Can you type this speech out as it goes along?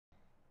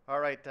All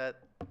right,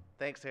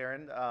 thanks,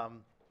 Aaron.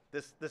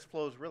 This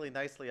flows really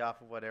nicely off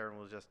of what Aaron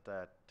was just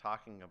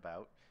talking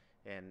about,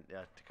 and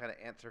to kind of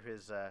answer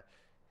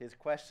his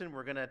question,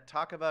 we're going to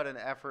talk about an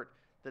effort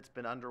that's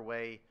been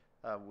underway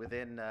uh,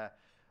 within a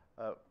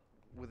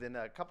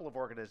couple of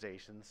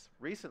organizations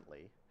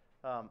recently,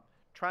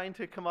 trying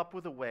to come up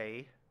with a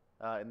way,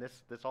 and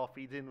this all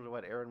feeds into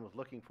what Aaron was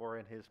looking for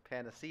in his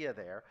panacea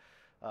there,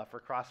 for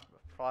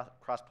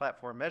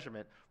cross-platform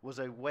measurement, was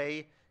a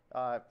way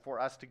for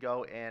us to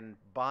go and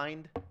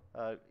bind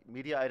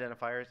media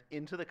identifiers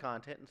into the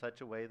content in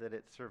such a way that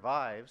it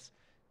survives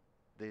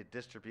the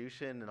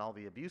distribution and all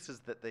the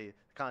abuses that the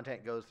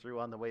content goes through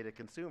on the way to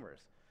consumers.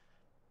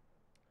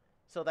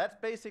 So that's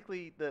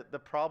basically the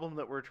problem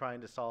that we're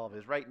trying to solve.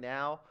 Is right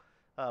now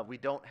we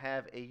don't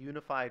have a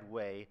unified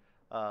way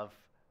of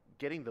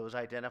getting those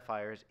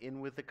identifiers in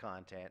with the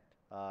content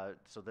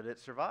so that it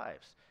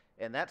survives.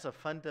 And that's a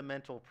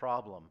fundamental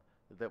problem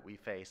that we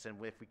face. And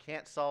if we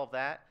can't solve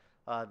that,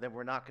 then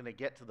we're not going to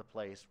get to the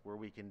place where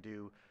we can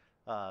do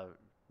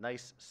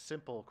nice,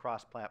 simple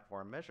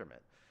cross-platform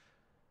measurement.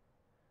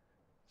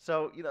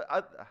 So,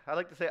 I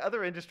like to say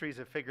other industries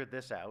have figured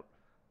this out,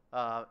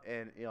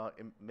 and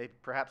maybe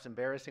perhaps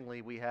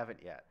embarrassingly, we haven't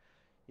yet.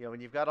 When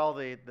you've got all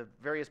the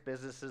various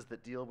businesses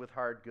that deal with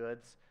hard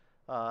goods,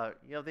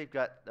 they've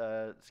got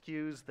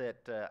SKUs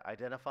that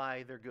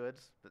identify their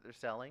goods that they're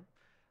selling.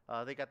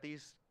 They got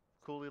these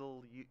cool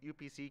little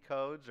UPC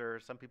codes, or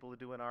some people are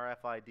doing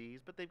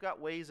RFIDs, but they've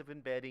got ways of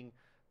embedding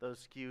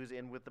those SKUs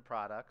in with the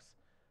products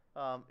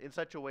in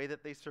such a way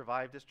that they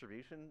survive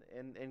distribution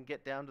and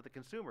get down to the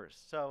consumers.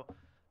 So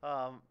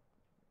a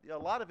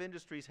lot of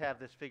industries have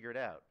this figured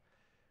out.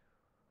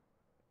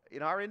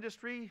 In our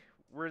industry,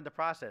 we're in the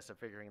process of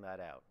figuring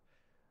that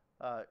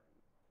out.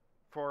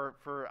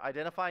 For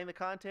identifying the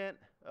content,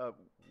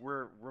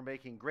 we're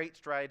making great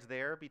strides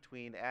there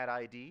between Ad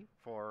ID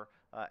for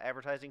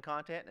advertising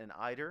content and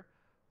EIDR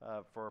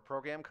for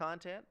program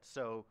content.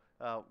 So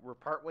we're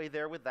partway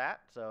there with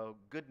that. So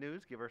good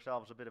news, give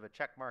ourselves a bit of a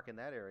check mark in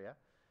that area.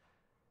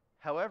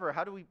 However,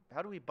 how do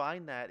we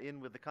bind that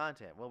in with the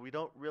content? Well, we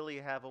don't really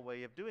have a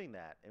way of doing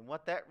that. And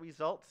what that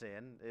results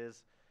in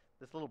is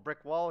this little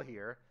brick wall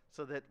here,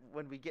 so that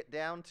when we get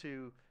down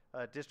to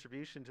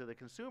distribution to the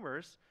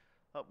consumers,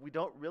 we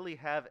don't really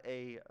have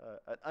an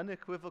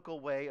unequivocal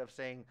way of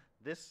saying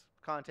this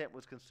content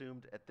was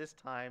consumed at this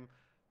time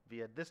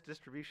via this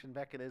distribution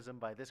mechanism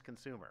by this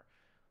consumer.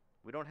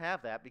 We don't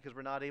have that because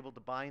we're not able to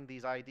bind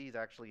these IDs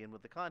actually in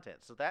with the content.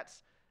 So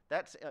that's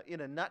in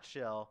a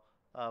nutshell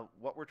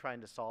what we're trying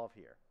to solve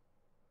here.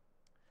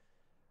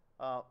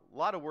 A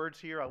lot of words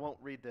here. I won't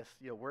read this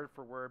word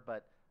for word,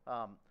 but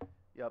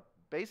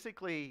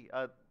basically,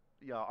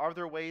 are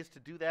there ways to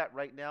do that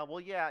right now?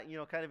 Well, yeah,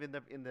 kind of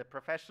in the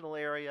professional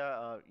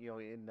area,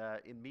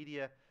 in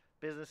media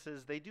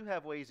businesses, they do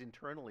have ways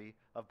internally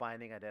of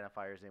binding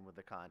identifiers in with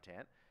the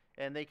content,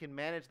 and they can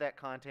manage that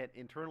content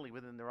internally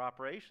within their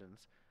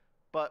operations.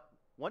 But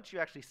once you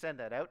actually send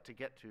that out to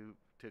get to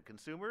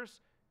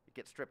consumers, it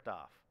gets stripped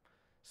off.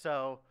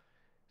 So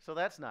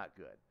that's not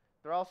good.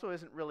 There also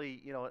isn't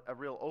really a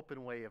real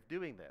open way of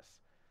doing this.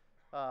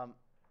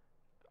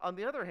 On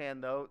the other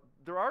hand, though,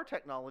 there are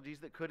technologies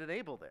that could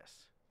enable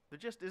this. There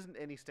just isn't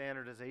any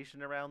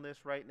standardization around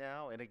this right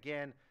now. And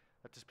again,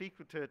 to speak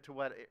to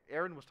what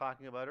Aaron was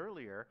talking about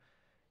earlier,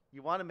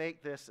 you want to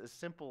make this as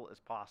simple as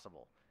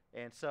possible.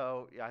 And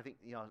so I think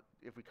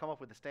if we come up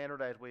with a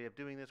standardized way of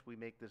doing this, we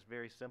make this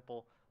very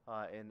simple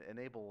and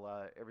enable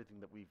everything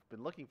that we've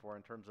been looking for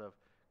in terms of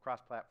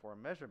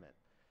cross-platform measurement.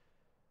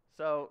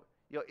 So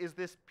is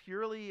this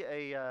purely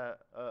a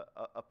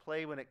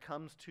play when it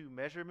comes to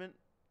measurement?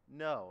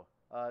 No.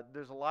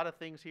 There's a lot of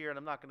things here, and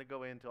I'm not going to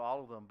go into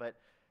all of them, but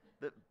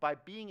by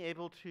being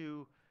able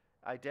to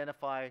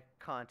identify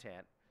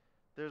content,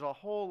 there's a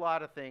whole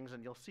lot of things,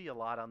 and you'll see a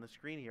lot on the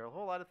screen here, a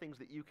whole lot of things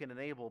that you can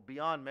enable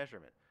beyond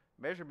measurement.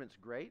 Measurement's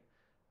great,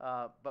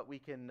 but we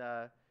can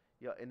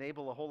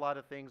enable a whole lot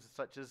of things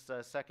such as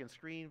second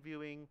screen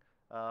viewing,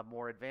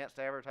 more advanced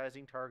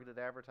advertising, targeted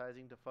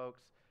advertising to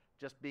folks,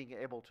 just being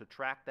able to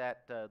track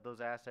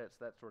those assets,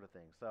 that sort of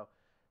thing. So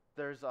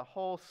there's a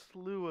whole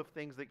slew of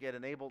things that get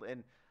enabled,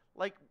 and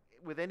like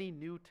with any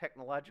new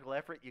technological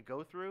effort you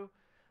go through,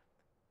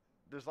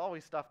 there's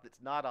always stuff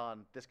that's not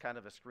on this kind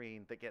of a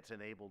screen that gets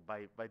enabled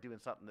by doing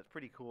something that's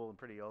pretty cool and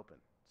pretty open.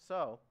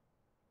 So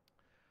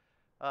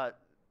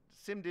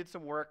Sim did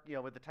some work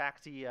with the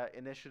taxi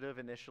initiative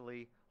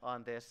initially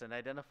on this, and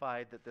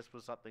identified that this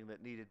was something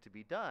that needed to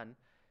be done,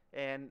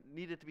 and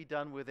needed to be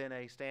done within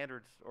a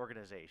standards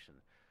organization.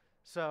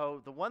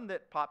 So the one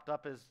that popped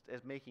up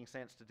as making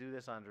sense to do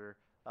this under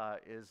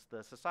is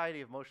the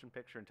Society of Motion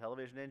Picture and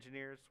Television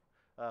Engineers.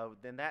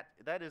 Then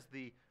that is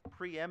the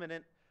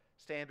preeminent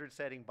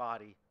standard-setting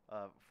body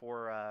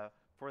for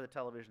the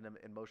television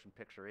and motion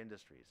picture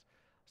industries.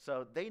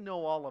 So they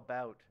know all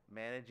about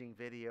managing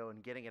video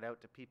and getting it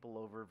out to people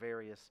over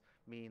various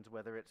means,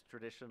 whether it's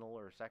traditional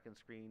or second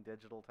screen,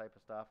 digital type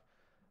of stuff.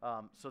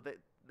 So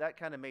that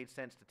kind of made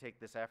sense to take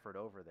this effort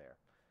over there.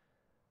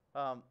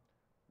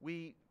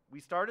 We we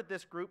started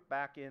this group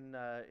back in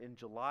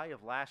July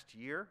of last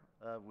year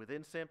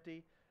within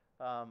SMPTE,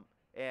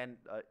 and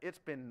it's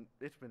been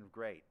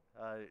great.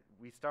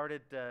 We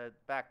started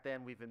back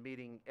then. We've been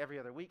meeting every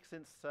other week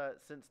since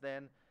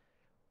then.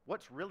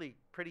 What's really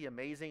pretty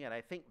amazing, and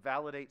I think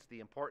validates the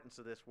importance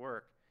of this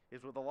work,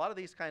 is with a lot of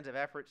these kinds of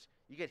efforts,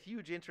 you get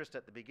huge interest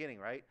at the beginning,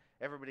 right?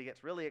 Everybody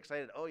gets really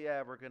excited. Oh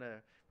yeah, we're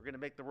gonna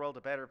make the world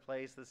a better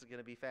place. This is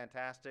gonna be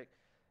fantastic.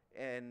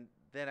 And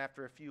then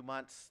after a few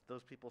months,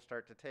 those people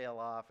start to tail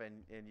off,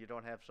 and you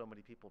don't have so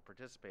many people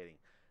participating.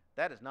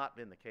 That has not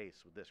been the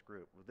case with this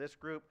group. With this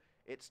group,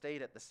 it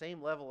stayed at the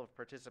same level of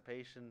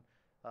participation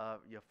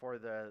for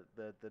the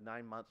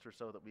 9 months or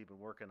so that we've been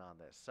working on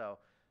this. So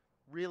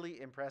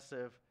really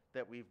impressive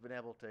that we've been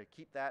able to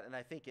keep that, and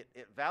I think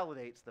it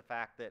validates the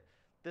fact that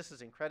this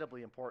is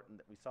incredibly important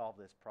that we solve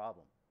this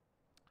problem.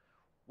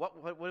 What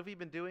have we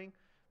been doing?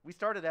 We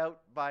started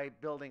out by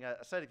building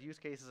a set of use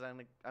cases. I'm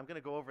going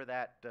to go over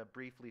that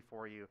briefly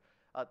for you.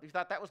 We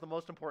thought that was the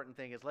most important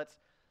thing, is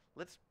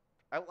let's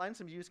outline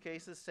some use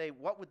cases, say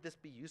what would this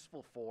be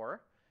useful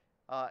for,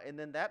 and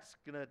then that's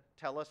going to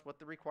tell us what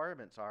the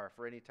requirements are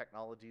for any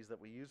technologies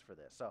that we use for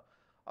this. So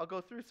I'll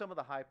go through some of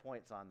the high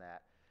points on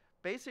that.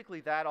 Basically,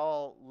 that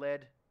all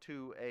led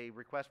to a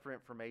request for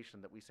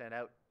information that we sent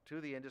out to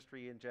the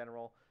industry in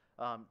general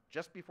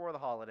just before the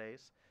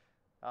holidays.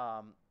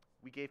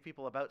 We gave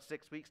people about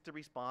 6 weeks to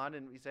respond,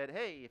 and we said,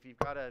 hey, if you've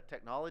got a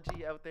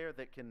technology out there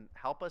that can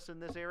help us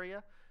in this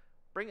area,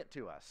 bring it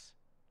to us.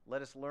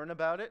 Let us learn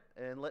about it,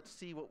 and let's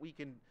see what we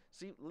can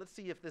see. Let's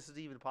see if this is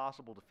even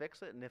possible to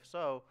fix it, and if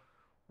so,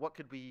 what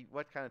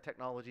kind of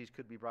technologies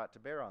could be brought to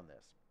bear on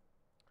this.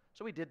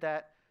 So we did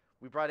that.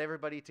 We brought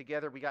everybody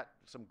together. We got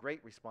some great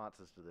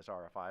responses to this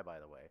RFI, by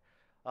the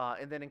way,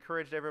 and then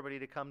encouraged everybody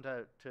to come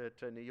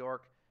to New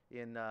York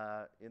in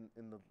the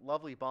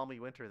lovely balmy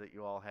winter that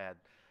you all had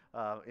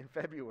in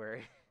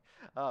February.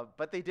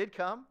 But they did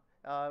come.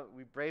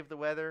 We braved the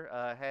weather,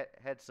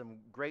 had some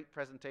great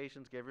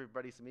presentations, gave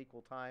everybody some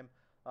equal time,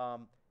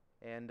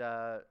 and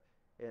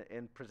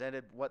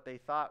presented what they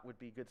thought would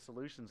be good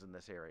solutions in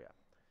this area.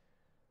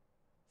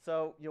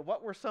 So,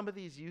 what were some of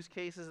these use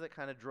cases that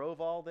kind of drove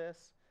all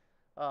this?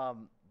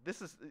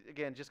 This is,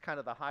 again, just kind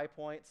of the high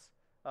points.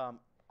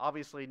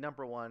 Obviously,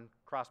 number one,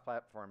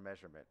 cross-platform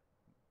measurement.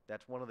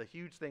 That's one of the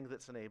huge things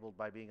that's enabled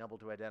by being able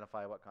to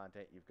identify what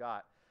content you've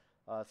got.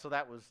 So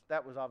that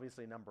was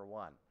obviously number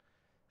one.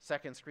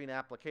 Second screen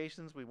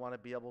applications, we want to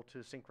be able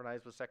to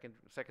synchronize with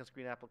second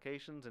screen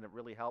applications, and it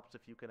really helps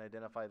if you can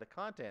identify the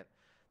content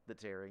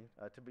that's airing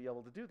to be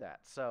able to do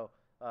that. So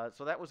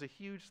that was a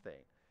huge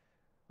thing.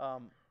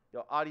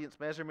 Audience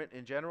measurement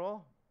in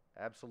general,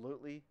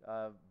 absolutely,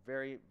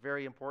 very,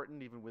 very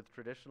important, even with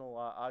traditional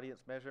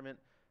audience measurement.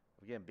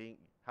 Again,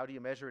 how do you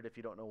measure it if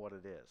you don't know what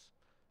it is?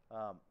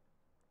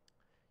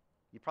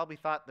 You probably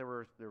thought there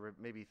were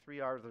maybe 3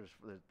 R's.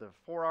 There's the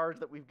 4 R's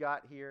that we've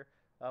got here.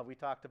 We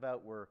talked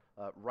about were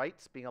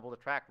rights, being able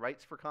to track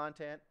rights for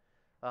content,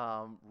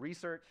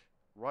 research,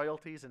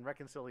 royalties, and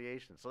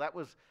reconciliation. So that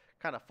was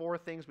kind of 4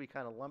 things we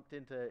kind of lumped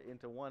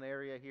into one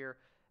area here.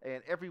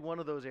 And every one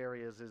of those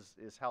areas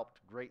is helped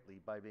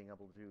greatly by being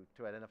able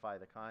to identify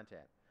the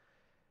content.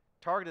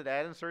 Targeted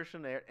ad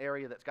insertion, an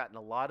area that's gotten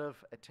a lot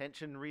of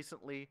attention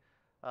recently,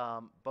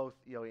 both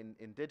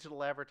in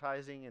digital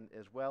advertising and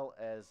as well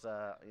as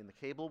in the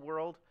cable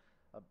world.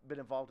 I've been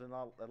involved in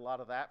a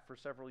lot of that for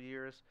several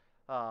years.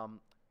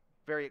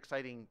 Very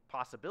exciting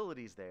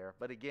possibilities there,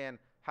 but again,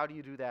 how do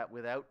you do that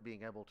without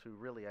being able to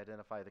really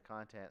identify the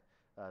content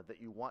that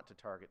you want to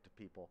target to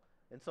people?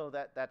 And so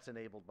that's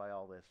enabled by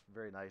all this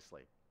very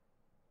nicely.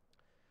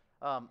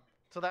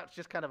 So that's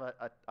just kind of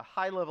a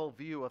high-level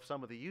view of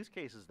some of the use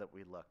cases that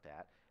we looked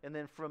at. And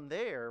then from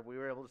there, we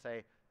were able to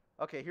say,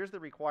 okay, here's the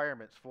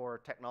requirements for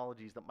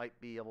technologies that might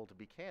be able to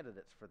be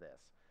candidates for this.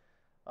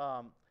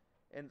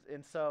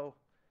 And so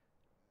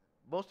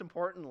most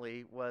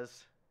importantly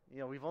was,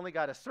 we've only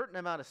got a certain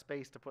amount of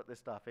space to put this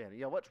stuff in.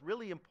 What's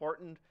really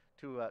important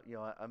to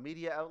a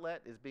media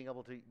outlet is being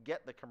able to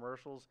get the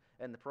commercials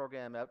and the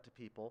program out to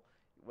people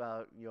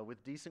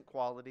with decent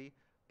quality,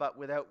 but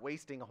without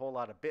wasting a whole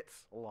lot of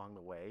bits along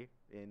the way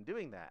in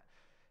doing that.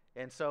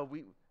 And so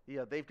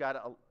they've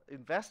got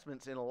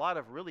investments in a lot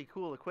of really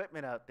cool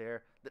equipment out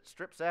there that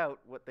strips out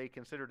what they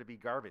consider to be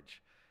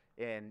garbage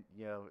and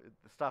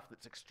the stuff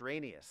that's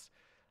extraneous.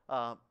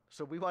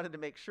 So we wanted to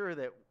make sure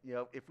that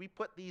if we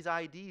put these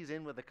IDs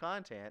in with the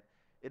content,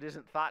 it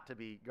isn't thought to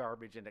be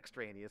garbage and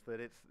extraneous, that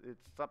it's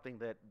something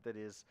that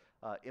is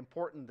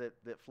important,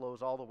 that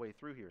flows all the way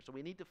through here. So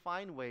we need to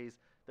find ways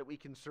that we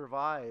can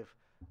survive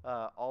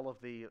all of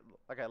the,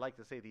 like I like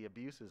to say, the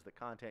abuses that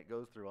content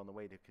goes through on the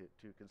way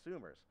to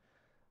consumers.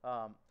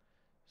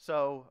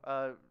 So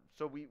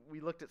we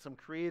looked at some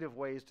creative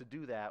ways to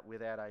do that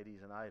with ad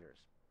IDs and IDers.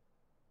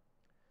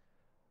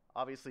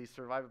 Obviously,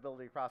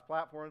 survivability across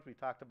platforms, we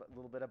talked a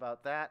little bit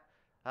about that.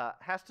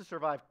 Has to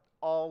survive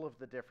all of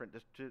the different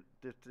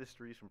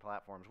distribution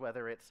platforms,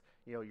 whether it's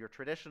your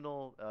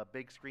traditional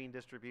big screen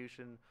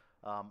distribution,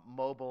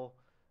 mobile,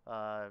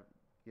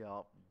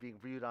 being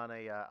viewed on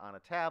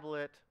a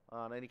tablet,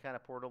 on any kind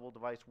of portable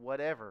device,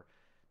 whatever.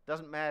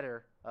 Doesn't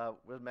matter.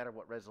 Doesn't matter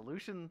what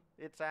resolution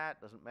it's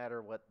at. Doesn't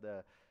matter what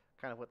the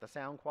what the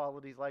sound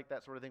quality is like.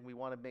 That sort of thing. We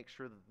want to make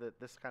sure that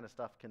this kind of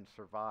stuff can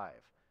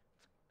survive.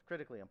 It's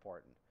critically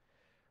important.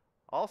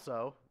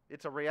 Also,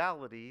 it's a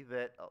reality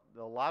that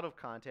a lot of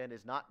content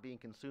is not being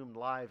consumed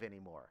live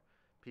anymore.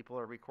 People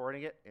are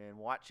recording it and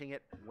watching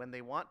it when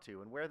they want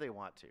to and where they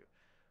want to.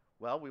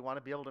 Well, we want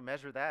to be able to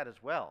measure that as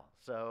well.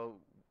 So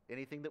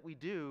anything that we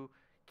do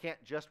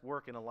can't just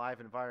work in a live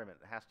environment.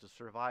 It has to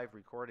survive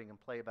recording and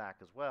playback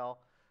as well.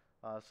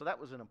 So that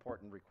was an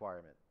important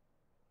requirement.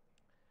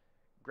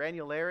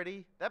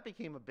 Granularity, that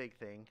became a big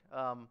thing.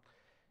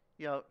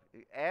 You know,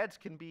 ads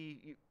can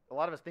be, a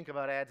lot of us think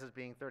about ads as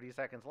being 30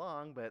 seconds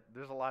long, but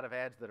there's a lot of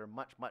ads that are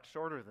much, much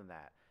shorter than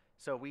that.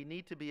 So we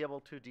need to be able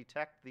to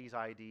detect these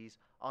IDs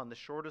on the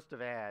shortest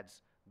of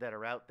ads that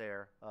are out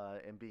there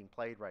and being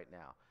played right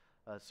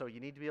now. So you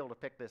need to be able to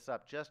pick this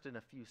up just in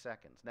a few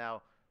seconds.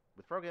 Now,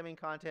 with programming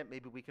content,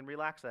 maybe we can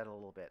relax that a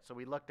little bit. So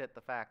we looked at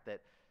the fact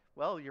that,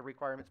 well, your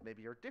requirements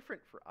maybe are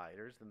different for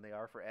EIDRs than they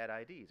are for ad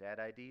IDs. Ad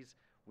IDs,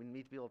 we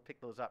need to be able to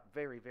pick those up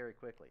very, very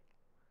quickly.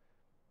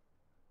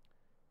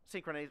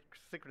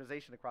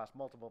 Synchronization across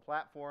multiple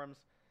platforms.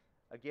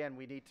 Again,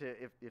 we need to,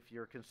 if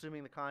you're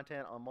consuming the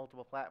content on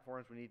multiple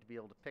platforms, we need to be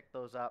able to pick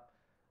those up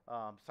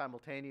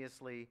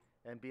simultaneously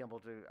and be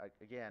able to,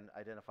 again,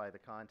 identify the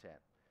content.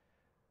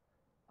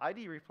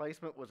 ID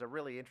replacement was a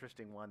really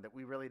interesting one that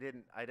we really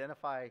didn't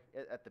identify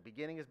at the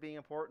beginning as being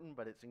important,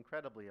 but it's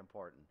incredibly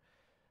important.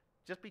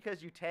 Just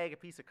because you tag a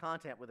piece of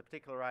content with a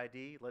particular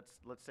ID,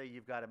 let's say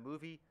you've got a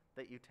movie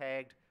that you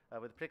tagged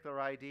with a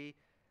particular ID,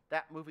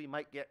 that movie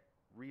might get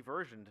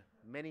reversioned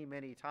many,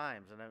 many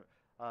times. And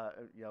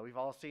you know, we've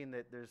all seen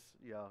that there's,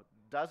 you know,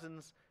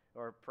 dozens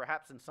or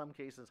perhaps in some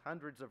cases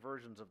hundreds of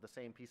versions of the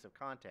same piece of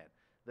content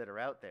that are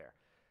out there.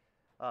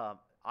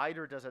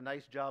 EIDR does a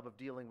nice job of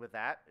dealing with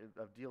that,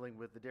 of dealing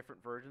with the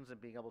different versions and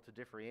being able to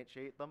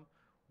differentiate them.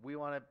 We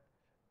want to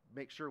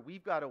make sure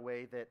we've got a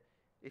way that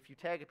if you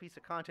tag a piece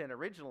of content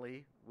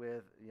originally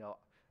with, you know,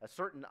 a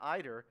certain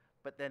EIDR,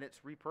 but then it's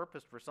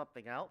repurposed for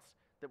something else,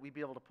 that we'd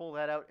be able to pull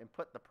that out and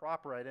put the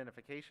proper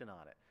identification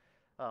on it.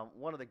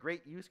 One of the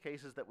great use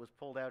cases that was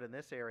pulled out in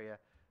this area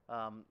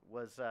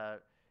was,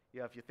 you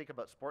know, if you think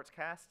about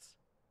sportscasts,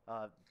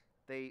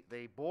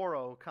 they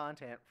borrow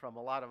content from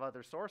a lot of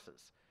other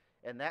sources.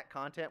 And that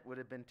content would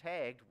have been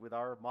tagged with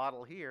our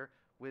model here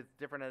with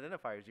different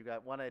identifiers. You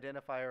got one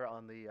identifier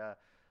on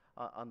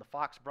the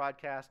Fox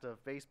broadcast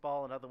of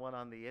baseball, another one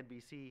on the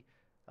NBC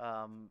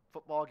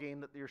football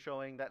game that you're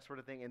showing, that sort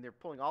of thing. And they're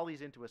pulling all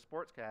these into a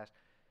sportscast.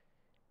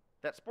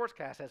 That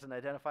sportscast has an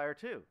identifier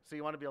too. So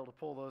you want to be able to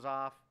pull those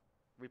off,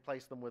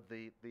 replace them with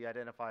the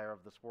identifier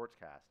of the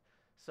sportscast.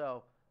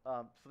 So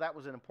that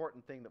was an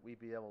important thing that we'd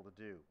be able to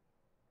do.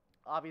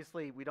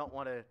 Obviously, we don't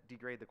want to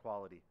degrade the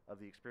quality of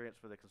the experience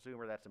for the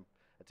consumer.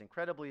 That's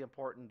incredibly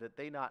important that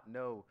they not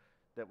know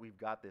that we've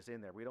got this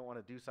in there. We don't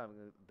want to do something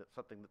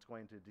that's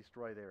going to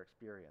destroy their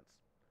experience.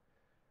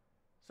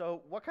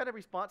 So what kind of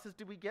responses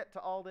do we get to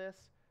all this?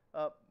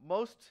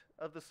 Most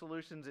of the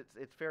solutions,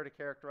 it's fair to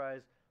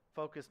characterize,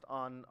 focused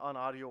on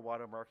audio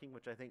watermarking,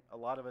 which I think a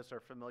lot of us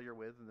are familiar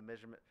with in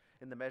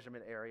the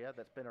measurement area.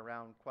 That's been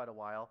around quite a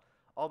while.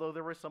 Although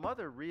there were some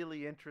other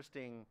really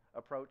interesting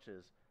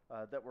approaches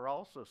that were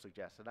also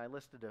suggested. I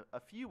listed a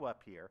few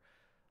up here.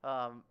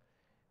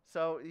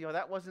 So, you know,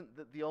 that wasn't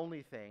the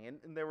only thing.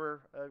 And there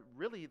were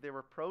there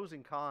were pros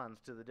and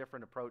cons to the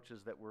different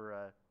approaches that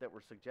were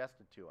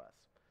suggested to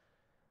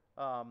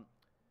us.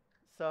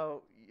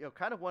 So, you know,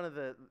 kind of one of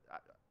the,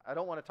 I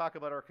don't want to talk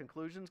about our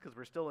conclusions because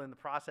we're still in the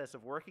process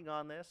of working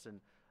on this,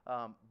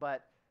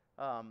 but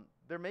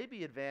there may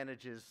be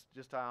advantages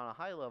just on a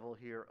high level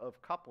here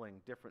of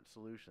coupling different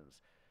solutions.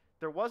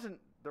 There wasn't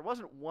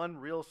one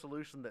real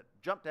solution that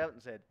jumped out and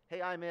said,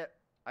 hey, I'm it.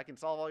 I can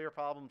solve all your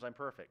problems. I'm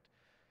perfect.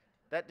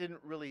 That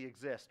didn't really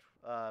exist.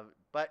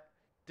 But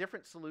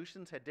different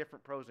solutions had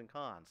different pros and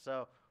cons.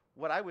 So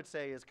what I would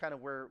say is kind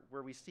of where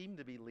we seem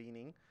to be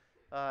leaning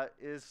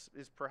is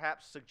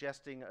perhaps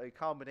suggesting a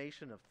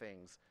combination of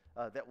things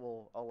that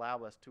will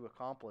allow us to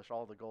accomplish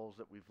all the goals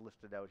that we've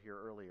listed out here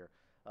earlier.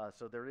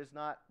 So there is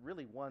not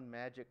really one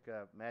magic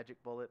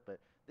bullet, but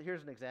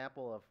here's an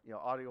example of, you know,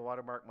 audio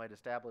watermark might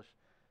establish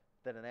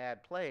that an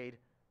ad played,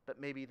 but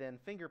maybe then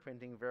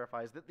fingerprinting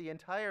verifies that the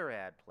entire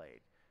ad played.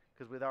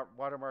 Because without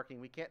watermarking,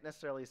 we can't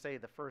necessarily say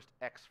the first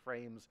X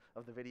frames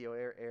of the video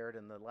aired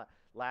and the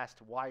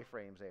last Y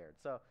frames aired.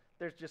 So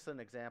there's just an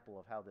example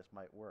of how this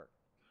might work.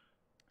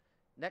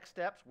 Next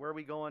steps, where are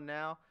we going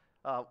now?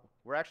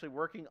 We're actually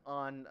working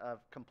on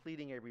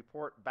completing a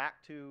report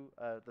back to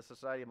the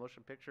Society of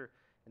Motion Picture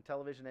and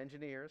Television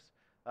Engineers,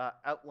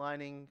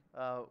 outlining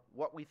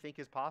what we think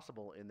is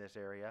possible in this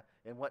area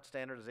and what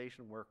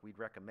standardization work we'd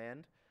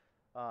recommend.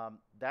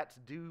 That's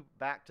due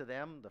back to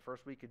them the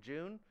first week of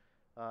June.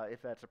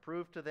 If that's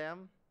approved to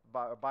them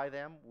by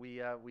them,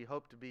 we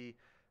hope to be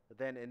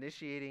then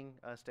initiating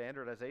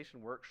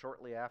standardization work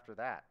shortly after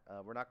that.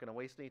 We're not going to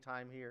waste any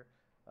time here.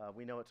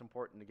 We know it's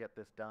important to get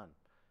this done.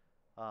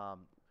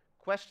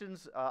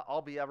 questions,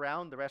 I'll be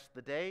around the rest of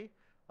the day,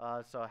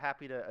 so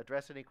happy to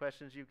address any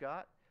questions you've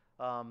got.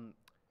 I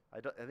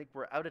think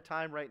we're out of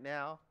time right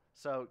now,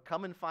 so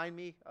come and find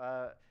me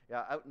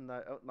yeah, out in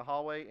the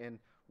hallway. And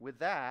with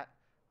that,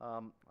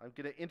 I'm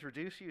going to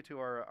introduce you to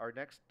our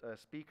next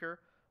speaker,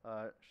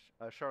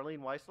 Charlene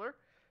Weisler.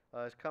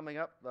 Is coming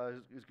up.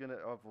 Who's going to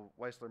of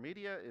Weisler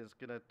Media is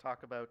going to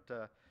talk about.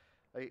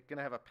 Going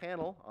to have a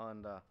panel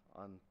on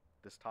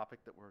this topic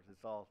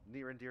is all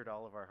near and dear to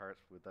all of our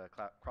hearts with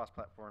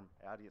cross-platform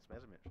audience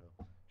measurement.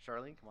 So,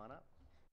 Charlene, come on up.